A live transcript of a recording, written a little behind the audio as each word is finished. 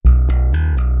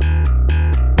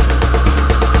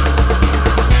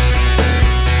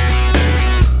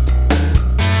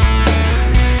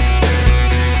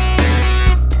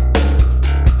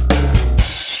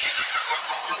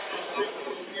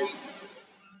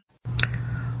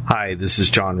Hi, this is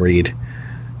John Reed.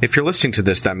 If you're listening to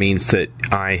this, that means that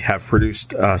I have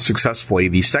produced successfully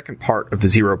the second part of the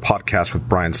Zero podcast with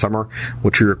Brian Summer,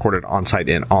 which we recorded on-site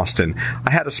in Austin.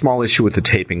 I had a small issue with the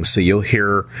taping, so you'll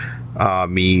hear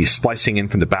me splicing in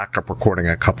from the backup recording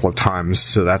a couple of times,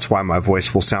 so that's why my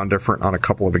voice will sound different on a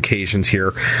couple of occasions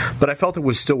here. But I felt it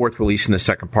was still worth releasing the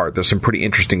second part. There's some pretty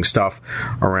interesting stuff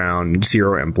around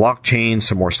Zero and blockchain,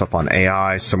 some more stuff on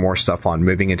AI, some more stuff on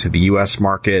moving into the U.S.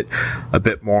 market, a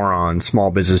bit more on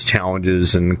small business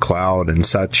challenges and cloud and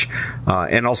such.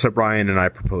 And also Brian and I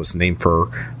proposed a name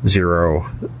for Zero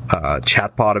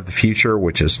chatbot of the future,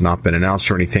 which has not been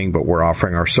announced or anything, but we're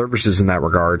offering our services in that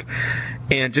regard.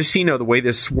 And just so you know, the way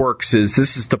this works is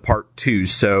this is the part 2.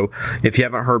 So if you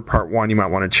haven't heard part 1, you might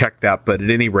want to check that. But at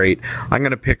any rate, I'm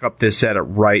going to pick up this edit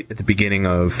right at the beginning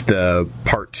of the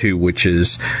part 2, which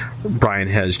is Brian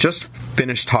has just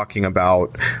finished talking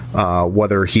about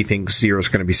whether he thinks Zero is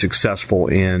going to be successful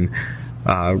in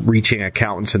reaching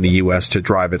accountants in the U.S. to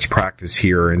drive its practice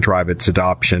here and drive its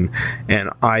adoption.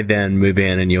 And I then move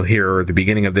in, and you'll hear the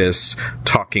beginning of this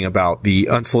talking about the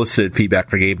unsolicited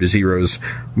feedback I gave to Zero's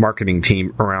marketing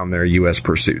team around their U.S.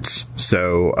 pursuits.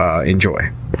 So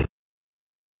enjoy.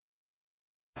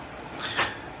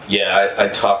 Yeah, I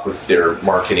talked with their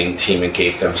marketing team and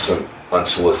gave them some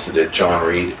unsolicited John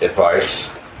Reed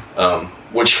advice,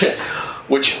 which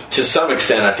to some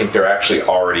extent I think they're actually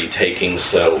already taking,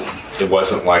 so it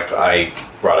wasn't like I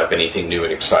brought up anything new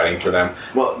and exciting for them.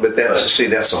 Well, but that's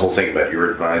the whole thing about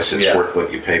your advice. It's worth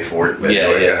what you pay for it. But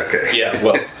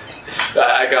Well,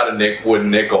 I got a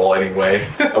wooden nickel anyway.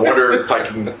 I wonder if I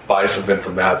can buy something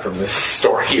from this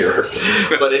store here.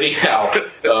 But anyhow,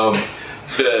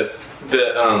 the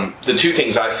two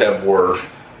things I said were,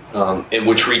 and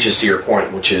which reaches to your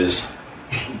point, which is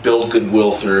build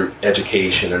goodwill through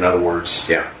education. In other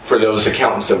words, for those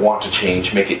accountants that want to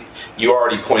change, make it. You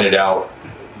already pointed out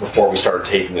before we started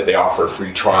taping that they offer a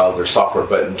free trial of their software,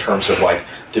 but in terms of like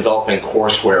developing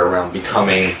courseware around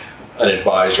becoming an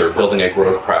advisor, building a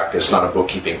growth practice, not a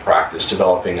bookkeeping practice,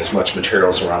 developing as much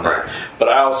materials around that. But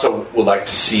I also would like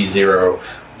to see Zero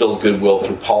build goodwill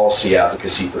through policy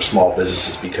advocacy for small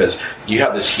businesses, because you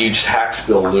have this huge tax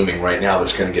bill looming right now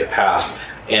that's going to get passed.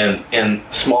 And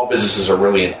small businesses are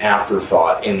really an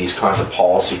afterthought in these kinds of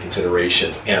policy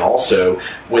considerations. And also,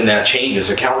 when that changes,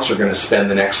 accountants are going to spend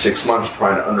the next 6 months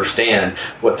trying to understand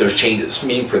what those changes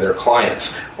mean for their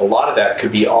clients. A lot of that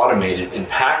could be automated and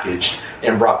packaged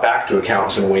and brought back to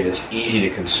accountants in a way that's easy to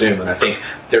consume. And I think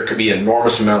there could be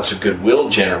enormous amounts of goodwill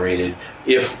generated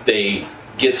if they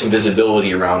get some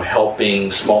visibility around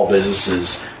helping small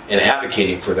businesses and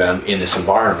advocating for them in this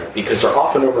environment, because they're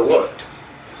often overlooked.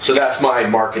 So that's my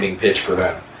marketing pitch for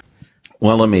them.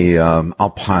 Well, let me, I'll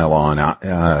pile on.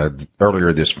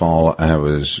 Earlier this fall, I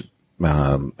was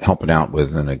helping out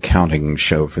with an accounting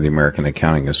show for the American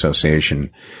Accounting Association.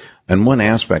 And one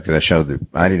aspect of that show that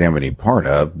I didn't have any part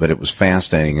of, but it was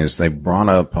fascinating, is they brought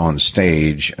up on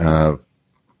stage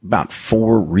about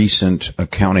 4 recent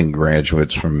accounting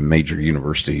graduates from major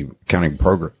university accounting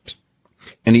programs.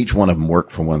 And each one of them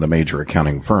worked for one of the major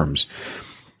accounting firms.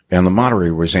 And the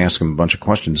moderator was asking a bunch of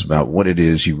questions about what it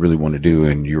is you really want to do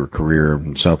in your career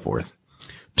and so forth.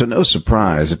 To no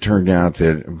surprise, it turned out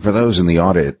that for those in the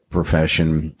audit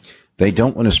profession, they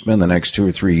don't want to spend the next 2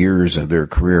 or 3 years of their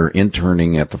career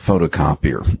interning at the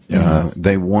photocopier.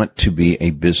 They want to be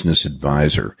a business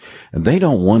advisor. And they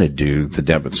don't want to do the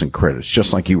debits and credits,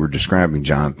 just like you were describing,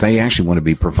 John. They actually want to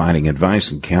be providing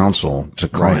advice and counsel to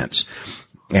clients. Right.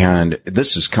 And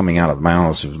this is coming out of the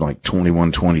mouths of like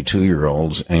 21,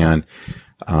 22-year-olds. And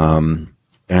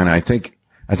I think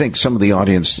some of the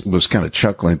audience was kind of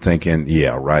chuckling, thinking,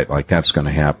 yeah, right, like that's going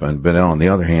to happen. But on the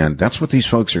other hand, that's what these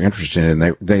folks are interested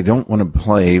in. They don't want to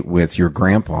play with your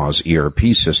grandpa's ERP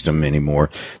system anymore.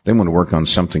 They want to work on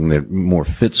something that more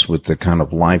fits with the kind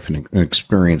of life and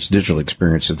experience, digital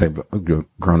experience that they've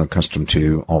grown accustomed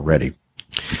to already.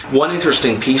 One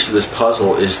interesting piece of this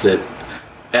puzzle is that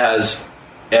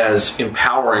as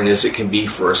empowering as it can be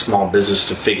for a small business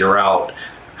to figure out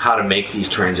how to make these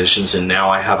transitions, and now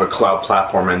I have a cloud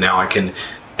platform, and now I can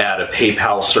add a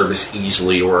PayPal service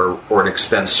easily or an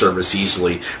expense service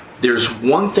easily. There's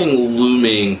one thing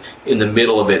looming in the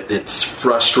middle of it that's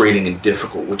frustrating and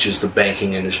difficult, which is the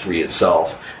banking industry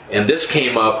itself. And this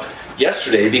came up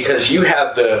yesterday because you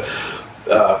had the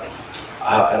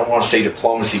I don't want to say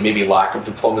diplomacy, maybe lack of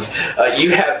diplomacy.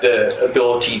 You had the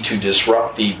ability to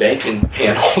disrupt the banking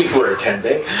panel we were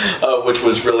attending, which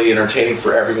was really entertaining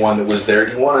for everyone that was there.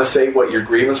 Do you want to say what your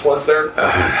grievance was there?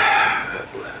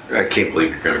 I can't believe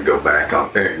you're going to go back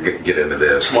on get into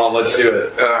this. Come on, let's do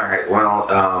it. All right. Well,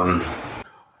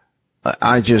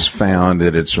 I just found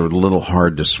that it's a little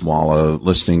hard to swallow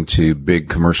listening to big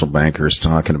commercial bankers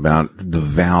talking about the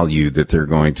value that they're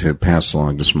going to pass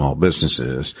along to small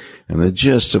businesses. And the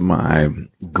gist of my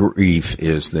grief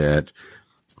is that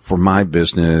for my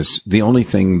business, the only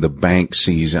thing the bank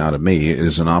sees out of me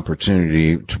is an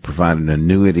opportunity to provide an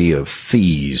annuity of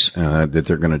fees that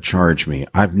they're going to charge me.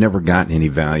 I've never gotten any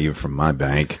value from my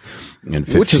bank.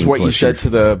 Which is what you said to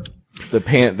the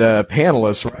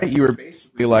panelists, right? You were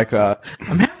basically like, I'm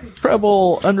having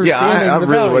trouble understanding. Yeah, I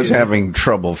really value. was having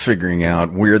trouble figuring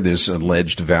out where this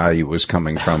alleged value was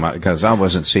coming from because I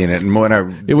wasn't seeing it.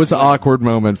 And it was an awkward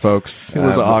moment, folks. It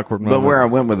was an awkward moment. But where I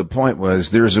went with the point was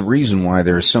there's a reason why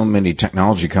there are so many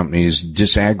technology companies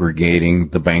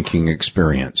disaggregating the banking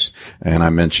experience. And I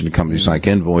mentioned companies like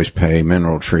Invoice Pay,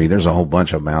 Mineral Tree. There's a whole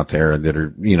bunch of them out there that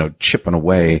are, chipping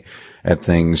away at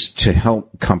things to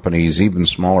help companies, even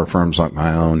smaller firms like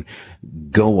my own,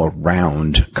 go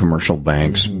around commercial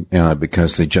banks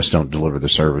because they just don't deliver the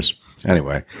service.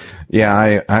 Anyway,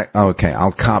 yeah,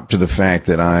 I'll cop to the fact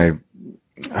that I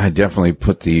definitely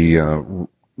put the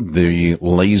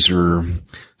laser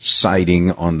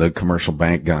sighting on the commercial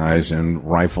bank guys and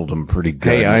rifled them pretty good.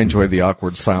 Hey, I enjoyed the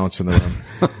awkward silence in the room.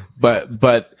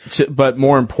 But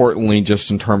more importantly,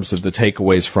 just in terms of the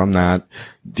takeaways from that,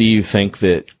 do you think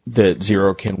that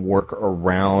Xero can work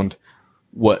around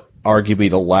what arguably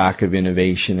the lack of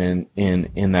innovation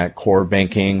in that core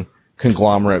banking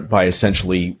conglomerate by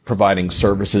essentially providing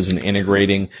services and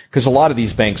integrating? Because a lot of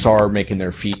these banks are making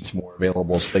their feeds more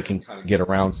available so they can kind of get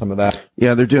around some of that.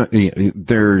 Yeah, they're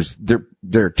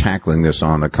tackling this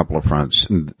on a couple of fronts.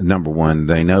 Number one,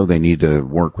 they know they need to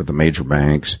work with the major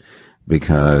banks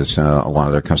because a lot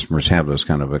of their customers have those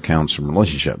kind of accounts and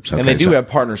relationships. Okay, and they do have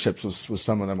partnerships with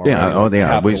some of them already.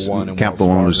 Yeah. Capital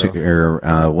One was here.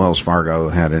 Wells Fargo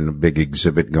had a big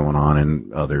exhibit going on,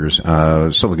 and others.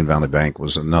 Silicon Valley Bank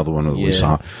was another one that we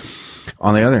saw.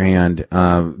 On the other hand,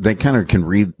 they kind of can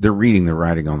read. They're reading the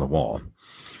writing on the wall.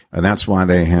 And that's why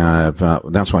they have,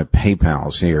 that's why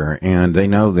PayPal's here. And they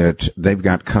know that they've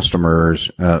got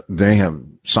customers, they have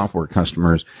software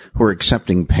customers who are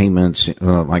accepting payments,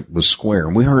 like with Square.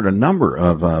 And we heard a number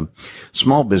of,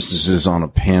 small businesses on a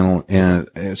panel, and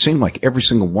it seemed like every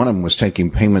single one of them was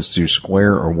taking payments through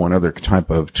Square or one other type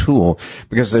of tool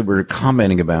because they were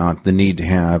commenting about the need to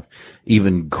have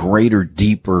even greater,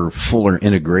 deeper, fuller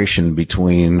integration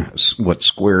between what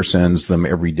Square sends them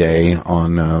every day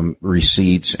on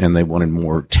receipts, and they wanted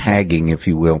more tagging, if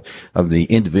you will, of the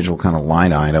individual kind of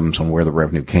line items on where the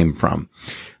revenue came from.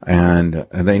 And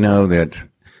they know that,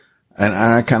 and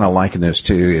I kind of liken this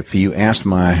too. If you asked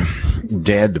my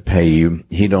dad to pay you,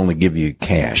 he'd only give you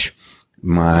cash.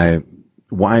 My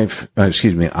wife,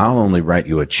 I'll only write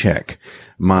you a check.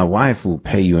 My wife will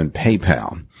pay you in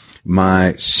PayPal.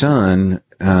 My son,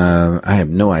 I have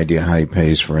no idea how he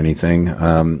pays for anything.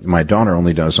 My daughter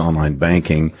only does online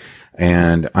banking,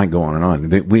 and I go on and on.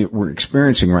 We're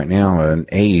experiencing right now an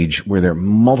age where there are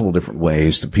multiple different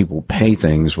ways that people pay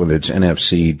things, whether it's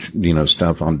NFC,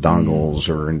 stuff on dongles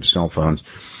or in cell phones.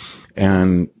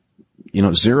 And,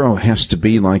 Xero has to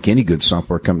be like any good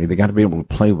software company. They got to be able to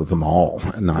play with them all,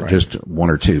 and not just one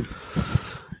or two.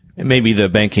 And maybe the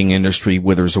banking industry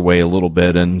withers away a little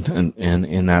bit, and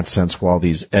in that sense, while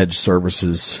these edge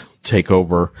services take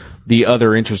over. The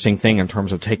other interesting thing in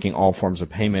terms of taking all forms of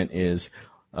payment is,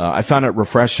 I found it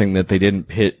refreshing that they didn't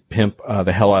pimp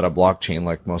the hell out of blockchain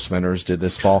like most vendors did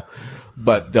this fall.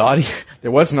 But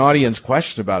there was an audience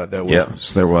question about it, though.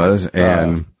 Yes, there was,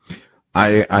 and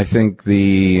I think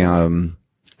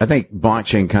I think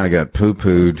blockchain kind of got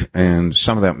poo-pooed, and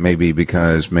some of that may be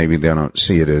because maybe they don't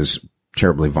see it as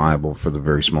terribly viable for the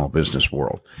very small business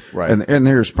world. Right. And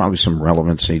there's probably some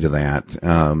relevancy to that.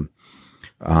 And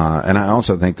I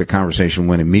also think the conversation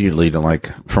went immediately to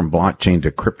from blockchain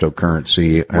to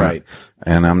cryptocurrency. Right.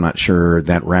 And I'm not sure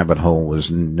that rabbit hole was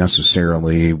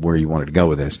necessarily where you wanted to go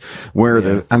with this.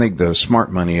 I think the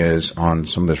smart money is on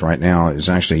some of this right now is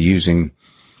actually using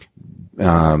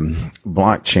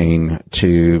blockchain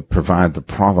to provide the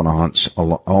provenance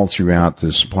all throughout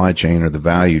the supply chain or the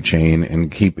value chain,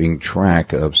 and keeping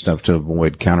track of stuff to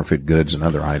avoid counterfeit goods and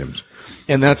other items.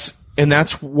 And that's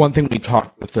one thing we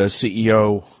talked with the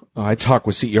CEO. I talked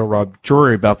with CEO Rob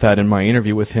Drury about that in my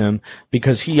interview with him,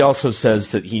 because he also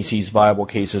says that he sees viable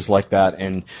cases like that,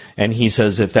 and he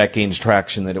says if that gains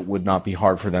traction, that it would not be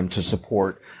hard for them to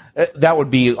support. That would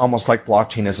be almost like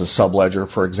blockchain as a subledger,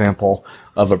 for example,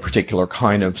 of a particular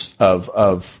kind of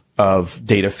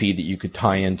data feed that you could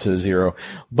tie into Xero.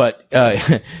 But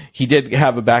he did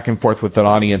have a back and forth with an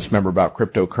audience member about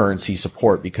cryptocurrency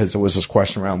support, because there was this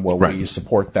question around, well, will you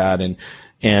support that? And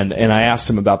And I asked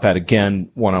him about that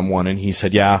again one-on-one, and he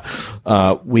said, yeah,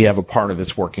 we have a partner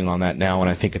that's working on that now. And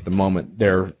I think at the moment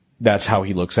that's how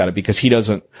he looks at it, because he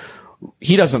doesn't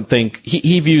think,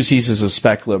 he views these as a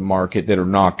speculative market that are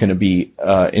not going to be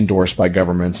endorsed by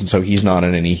governments. And so he's not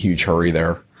in any huge hurry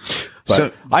there. But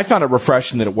so, I found it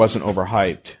refreshing that it wasn't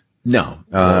overhyped. No.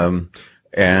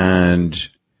 And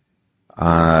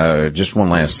just one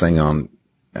last thing on,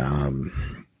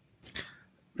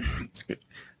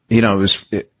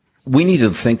 we need to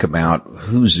think about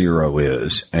who Xero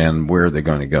is and where they're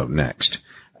going to go next.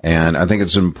 And I think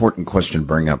it's an important question to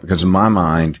bring up, because in my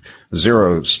mind,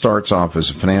 Xero starts off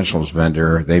as a financials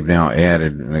vendor. They've now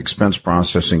added an expense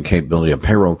processing capability, a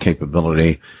payroll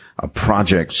capability, a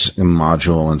projects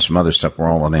module, and some other stuff were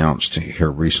all announced here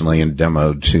recently and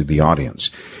demoed to the audience.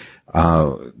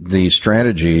 The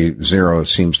strategy Xero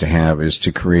seems to have is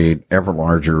to create ever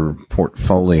larger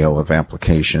portfolio of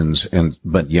applications,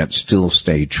 but yet still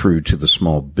stay true to the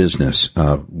small business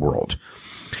world.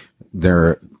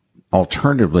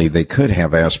 Alternatively, they could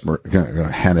have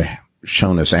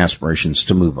shown us aspirations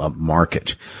to move up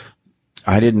market.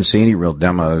 I didn't see any real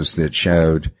demos that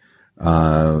showed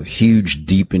huge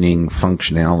deepening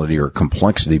functionality or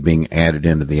complexity being added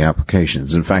into the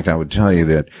applications. In fact, I would tell you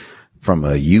that from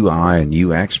a UI and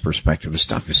UX perspective, the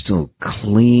stuff is still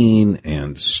clean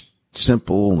and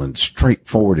simple and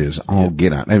straightforward as all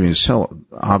get out. I mean, it's so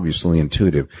obviously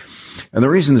intuitive. And the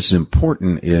reason this is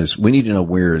important is we need to know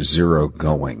where is Xero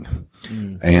going.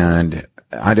 And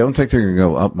I don't think they're going to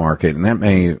go up market, and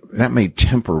that may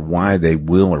temper why they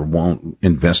will or won't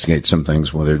investigate some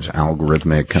things, whether it's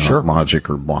algorithmic, logic,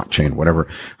 or blockchain, whatever.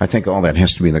 I think all that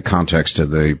has to be in the context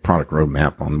of the product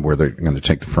roadmap on where they're going to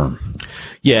take the firm.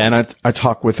 Yeah, and I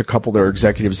talked with a couple of their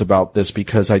executives about this,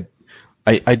 because I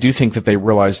do think that they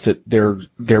realize that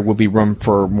there will be room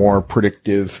for more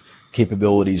predictive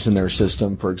capabilities in their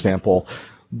system, for example.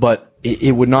 But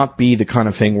it would not be the kind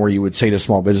of thing where you would say to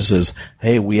small businesses,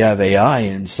 hey, we have AI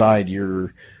inside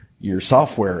your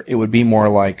software. It would be more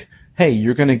like, hey,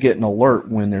 you're going to get an alert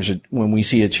when we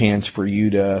see a chance for you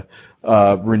to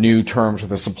renew terms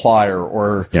with a supplier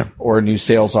or a new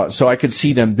sales. So I could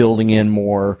see them building in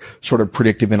more sort of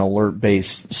predictive and alert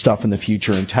based stuff in the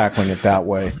future and tackling it that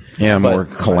way. Yeah, more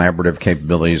collaborative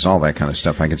capabilities, all that kind of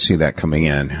stuff. I could see that coming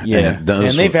in. Yeah, and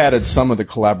they've added some of the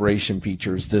collaboration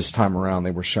features this time around.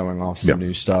 They were showing off some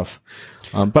new stuff.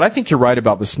 But I think you're right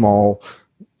about the small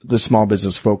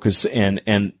business focus,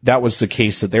 and that was the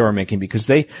case that they were making, because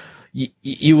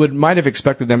you might have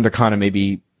expected them to kind of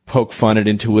maybe poke fun at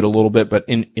Intuit a little bit, but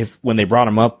when they brought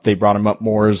them up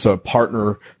more as a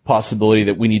partner possibility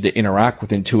that we need to interact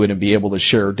with Intuit and be able to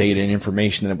share data and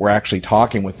information, that we're actually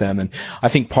talking with them. And I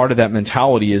think part of that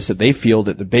mentality is that they feel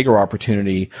that the bigger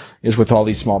opportunity is with all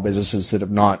these small businesses that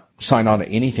have not signed on to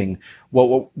anything.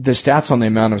 Well, the stats on the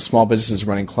amount of small businesses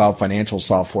running cloud financial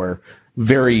software,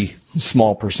 very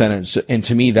small percentage. And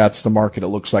to me, that's the market it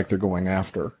looks like they're going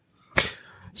after.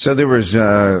 So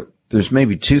there's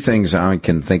maybe two things I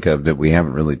can think of that we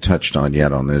haven't really touched on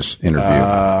yet on this interview.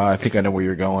 I think I know where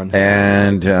you're going.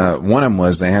 And one of them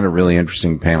was they had a really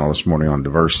interesting panel this morning on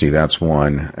diversity. That's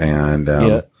one. And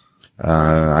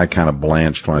I kind of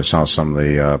blanched when I saw some of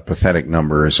the pathetic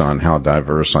numbers on how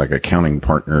diverse like accounting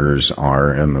partners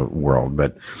are in the world.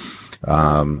 But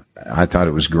I thought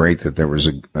it was great that there was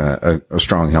a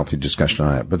strong, healthy discussion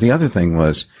on that. But the other thing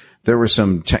was, there were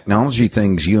some technology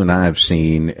things you and I have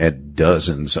seen at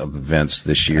dozens of events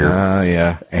this year.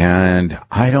 Yeah. And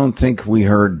I don't think we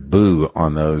heard boo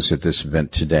on those at this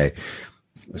event today.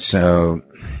 So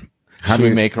should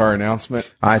we make our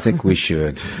announcement? I think we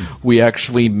should. We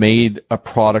actually made a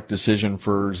product decision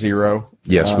for Xero.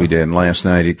 Yes, we did. And last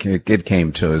night it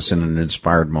came to us in an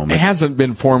inspired moment. It hasn't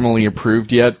been formally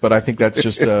approved yet, but I think that's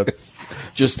just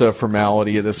a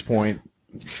formality at this point.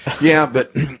 Yeah,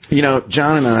 but,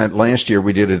 John and I, last year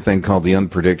we did a thing called the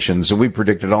Unpredictions, and we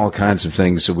predicted all kinds of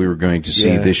things that we were going to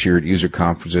see this year at user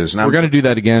conferences. And we're going to do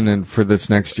that again and for this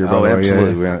next year. Oh,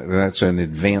 absolutely. Yeah. That's an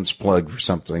advanced plug for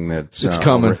something that's it's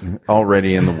coming.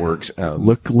 Already in the works.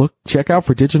 Check out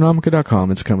for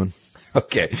Diginomica.com. It's coming.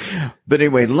 Okay. But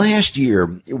anyway, last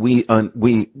year we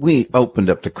opened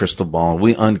up the crystal ball.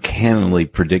 We uncannily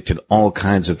predicted all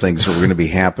kinds of things that were going to be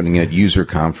happening at user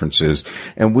conferences.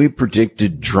 And we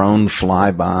predicted drone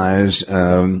flybys,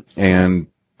 and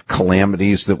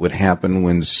calamities that would happen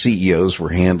when CEOs were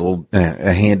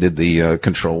handed the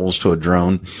controls to a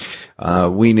drone.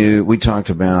 We talked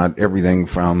about everything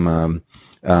from,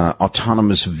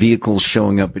 autonomous vehicles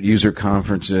showing up at user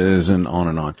conferences and on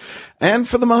and on. And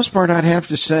for the most part, I'd have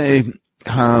to say,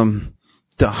 the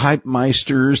hype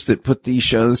meisters that put these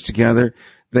shows together,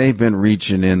 they've been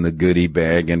reaching in the goodie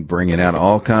bag and bringing out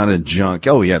all kind of junk.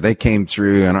 Oh yeah, they came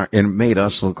through and made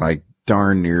us look like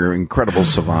darn near incredible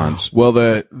savants. Well,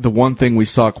 the one thing we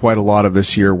saw quite a lot of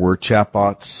this year were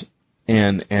chatbots.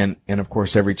 And of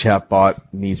course, every chatbot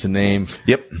needs a name.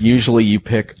 Yep. Usually you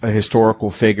pick a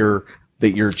historical figure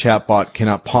that your chatbot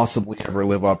cannot possibly ever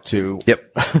live up to.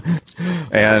 Yep.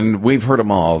 And we've heard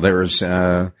them all. There's,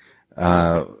 we've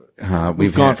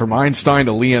gone from Einstein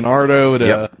to Leonardo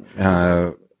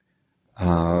to,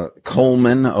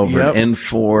 Coleman over at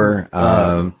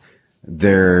N4.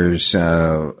 There's,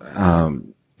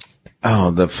 the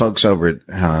folks over at,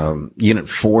 Unit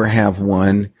 4 have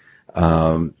one.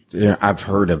 I've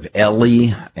heard of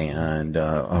Ellie and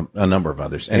a number of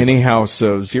others. Anyhow,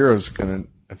 so Zero's going to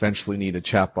eventually need a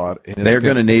chatbot. They're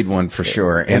going to need one for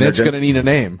sure. And it's going to need a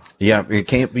name. Yeah, it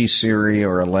can't be Siri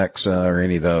or Alexa or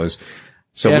any of those.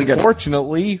 So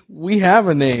fortunately, we have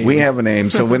a name. We have a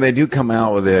name. So when they do come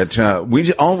out with it,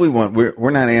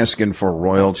 we're not asking for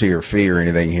royalty or fee or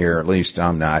anything here. At least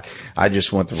I'm not. I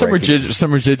just want some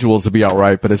residuals to be all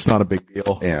right, but it's not a big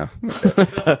deal. Yeah.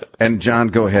 And John,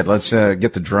 go ahead. Let's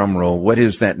get the drum roll. What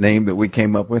is that name that we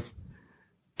came up with?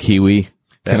 Kiwi.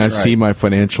 Can I see my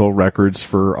financial records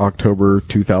for October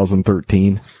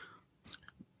 2013?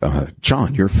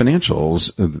 John, your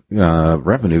financials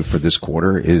revenue for this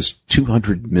quarter is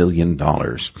 $200 million.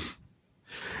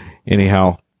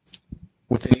 Anyhow,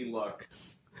 with any luck,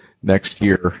 next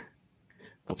year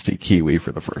we'll see Kiwi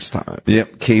for the first time.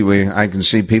 Yep, Kiwi. I can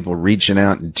see people reaching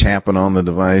out and tapping on the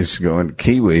device, going,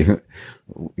 Kiwi.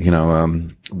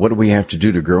 What do we have to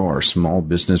do to grow our small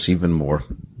business even more?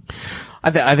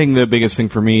 I think the biggest thing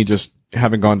for me, just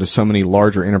having gone to so many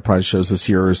larger enterprise shows this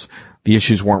year, is the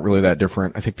issues weren't really that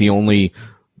different. I think the only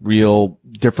real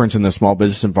difference in the small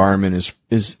business environment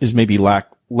is maybe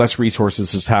less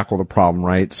resources to tackle the problem,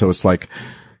 right? So it's like,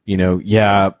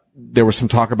 there was some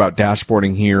talk about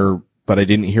dashboarding here, but I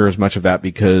didn't hear as much of that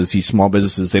because these small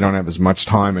businesses, they don't have as much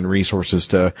time and resources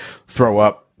to throw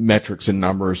up metrics and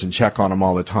numbers and check on them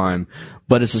all the time.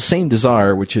 But it's the same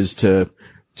desire, which is to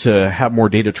have more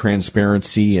data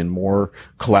transparency and more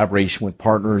collaboration with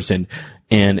partners. And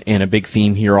a big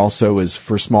theme here also is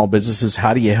for small businesses,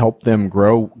 how do you help them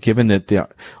grow given that the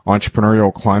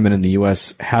entrepreneurial climate in the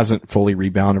U.S. hasn't fully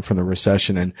rebounded from the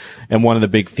recession? And one of the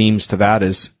big themes to that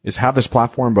is have this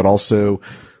platform, but also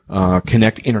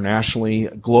connect internationally.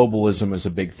 Globalism is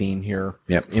a big theme here.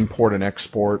 Yep. Import and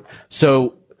export.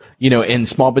 So, and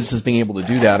small businesses being able to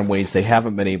do that in ways they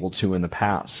haven't been able to in the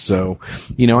past. So,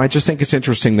 I just think it's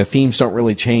interesting. The themes don't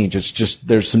really change. It's just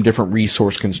there's some different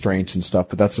resource constraints and stuff,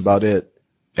 but that's about it.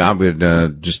 I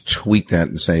would just tweak that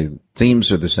and say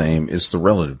themes are the same. It's the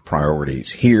relative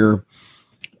priorities. Here,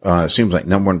 it seems like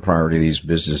number one priority of these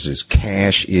businesses,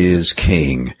 cash is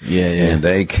king. Yeah. And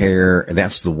they care. And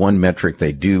that's the one metric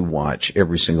they do watch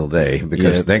every single day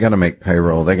because they got to make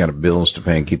payroll. They got bills to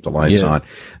pay and keep the lights on.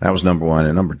 That was number one.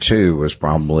 And number two was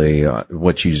probably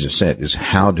what you just said is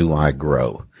how do I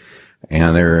grow?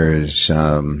 And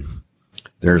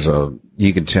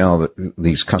you can tell that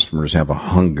these customers have a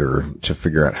hunger to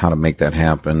figure out how to make that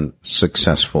happen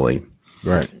successfully.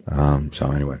 Right.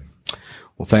 So anyway.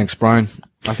 Well, thanks, Brian.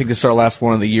 I think this is our last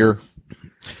one of the year.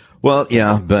 Well,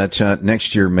 yeah, but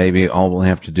next year maybe all we'll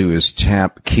have to do is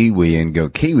tap Kiwi and go,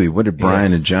 Kiwi, what did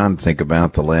Brian and John think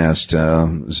about the last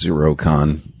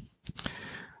ZeroCon?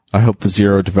 I hope the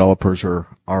Zero developers are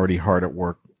already hard at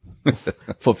work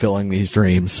fulfilling these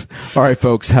dreams. All right,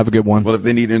 folks, have a good one. Well, if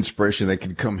they need inspiration, they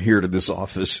can come here to this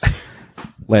office.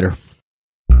 Later.